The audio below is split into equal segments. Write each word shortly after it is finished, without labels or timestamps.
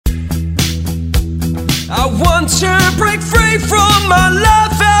I want to break free from my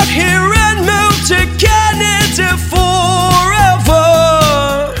life out here and move to Canada forever.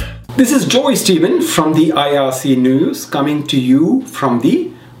 This is Joy Stephen from the IRC News, coming to you from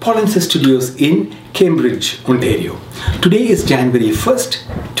the Polinsys Studios in Cambridge, Ontario. Today is January 1st,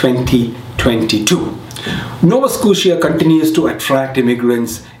 2022. Nova Scotia continues to attract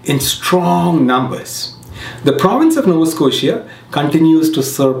immigrants in strong numbers. The province of Nova Scotia continues to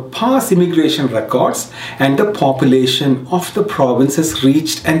surpass immigration records, and the population of the province has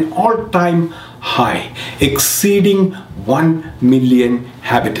reached an all-time high, exceeding 1 million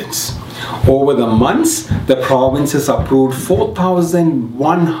inhabitants. Over the months, the province has approved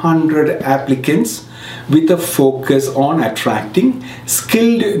 4,100 applicants with a focus on attracting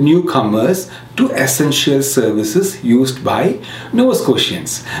skilled newcomers to essential services used by Nova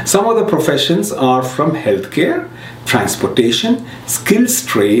Scotians. Some of the professions are from healthcare, transportation, skilled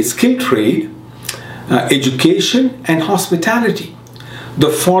trade, education, and hospitality. The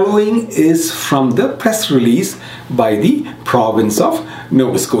following is from the press release by the province of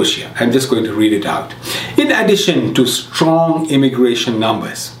Nova Scotia. I'm just going to read it out. In addition to strong immigration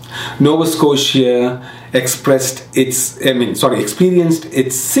numbers, Nova Scotia experienced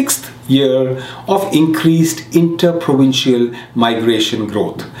its sixth year of increased inter-provincial migration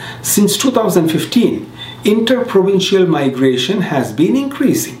growth. Since 2015, inter-provincial migration has been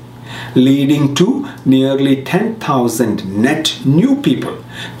increasing, leading to nearly 10,000 net new people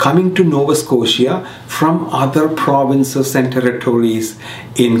coming to Nova Scotia from other provinces and territories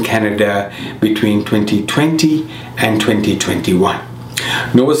in Canada between 2020 and 2021.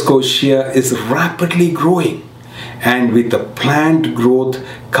 Nova Scotia is rapidly growing, and with the planned growth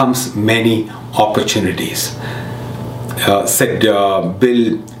comes many opportunities, said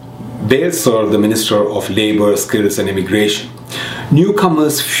Bill Balser, the Minister of Labour, Skills and Immigration.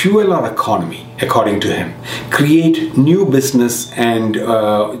 Newcomers fuel our economy, according to him, create new business and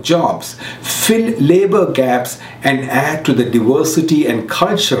jobs, fill labour gaps, and add to the diversity and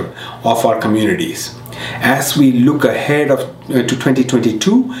culture of our communities. As we look ahead to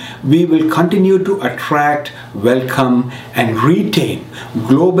 2022, we will continue to attract, welcome, and retain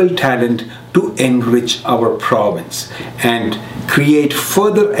global talent to enrich our province and create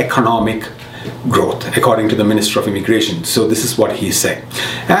further economic growth, according to the Minister of Immigration. So this is what he said.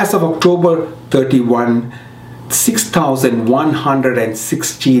 As of October 31,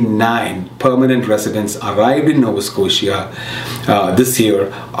 6,169 permanent residents arrived in Nova Scotia this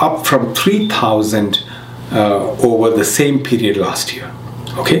year, up from 3,000 over the same period last year.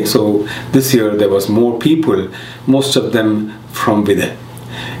 Okay, so this year there was more people, most of them from within.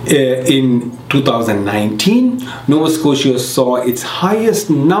 In 2019, Nova Scotia saw its highest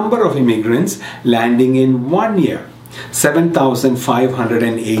number of immigrants landing in 1 year,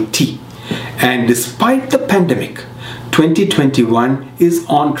 7,580. And despite the pandemic, 2021 is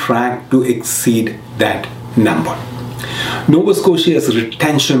on track to exceed that number. Nova Scotia's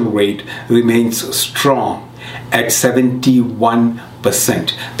retention rate remains strong at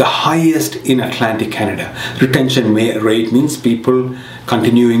 71%, the highest in Atlantic Canada. Retention rate means people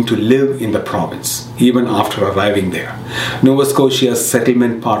continuing to live in the province even after arriving there. Nova Scotia's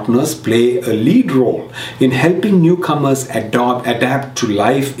settlement partners play a lead role in helping newcomers adapt to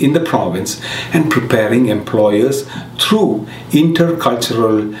life in the province and preparing employers through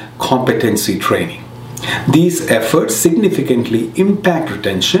intercultural competency training. These efforts significantly impact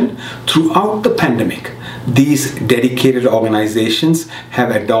retention throughout the pandemic. These dedicated organizations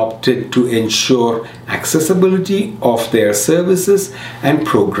have adopted to ensure accessibility of their services and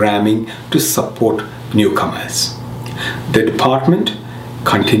programming to support newcomers. The department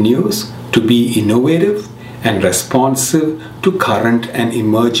continues to be innovative and responsive to current and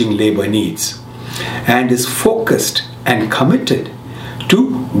emerging labor needs, and is focused and committed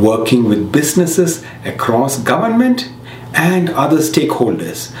to working with businesses across government and other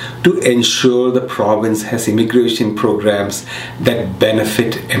stakeholders to ensure the province has immigration programs that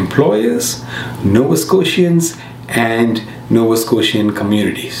benefit employers, Nova Scotians, and Nova Scotian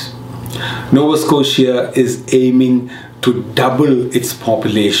communities. Nova Scotia is aiming to double its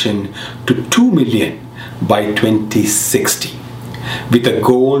population to 2 million by 2060, with a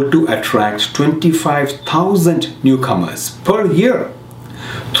goal to attract 25,000 newcomers per year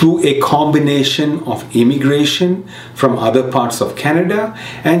through a combination of immigration from other parts of Canada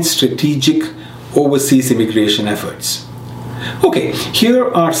and strategic overseas immigration efforts. Okay,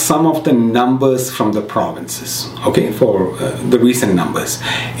 here are some of the numbers from the provinces, okay, for the recent numbers.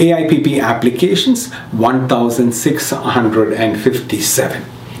 AIPP applications, 1,657.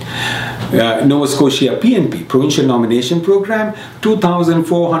 Nova Scotia PNP, Provincial Nomination Program,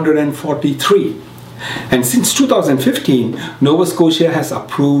 2,443. And since 2015, Nova Scotia has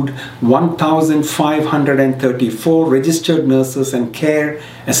approved 1,534 registered nurses and care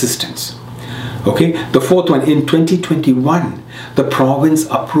assistants. Okay, the fourth one, in 2021, the province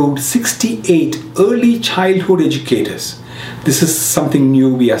approved 68 early childhood educators. This is something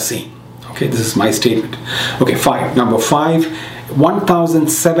new we are seeing. Okay, this is my statement. Okay, number five,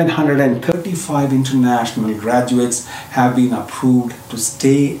 1,735 international graduates have been approved to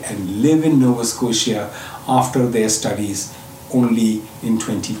stay and live in Nova Scotia after their studies only in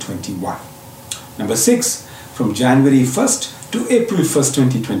 2021. Number six, from January 1st to April 1st,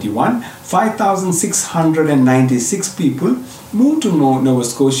 2021, 5,696 people moved to Nova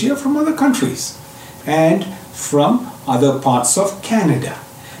Scotia from other countries and from other parts of Canada.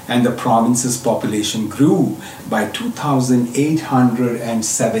 And the province's population grew by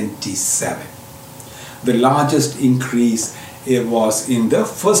 2,877. The largest increase was in the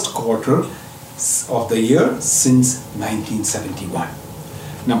first quarter of the year since 1971.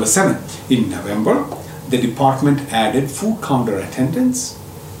 Number seven, in November, the department added food counter attendants,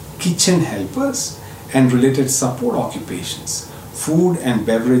 kitchen helpers, and related support occupations, food and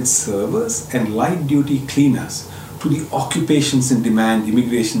beverage servers, and light duty cleaners to the occupations in demand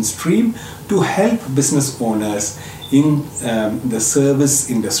immigration stream to help business owners in the service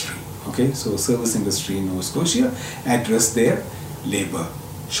industry. Okay, so service industry in Nova Scotia address their labor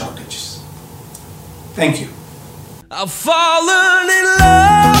shortages. Thank you. I've fallen in love.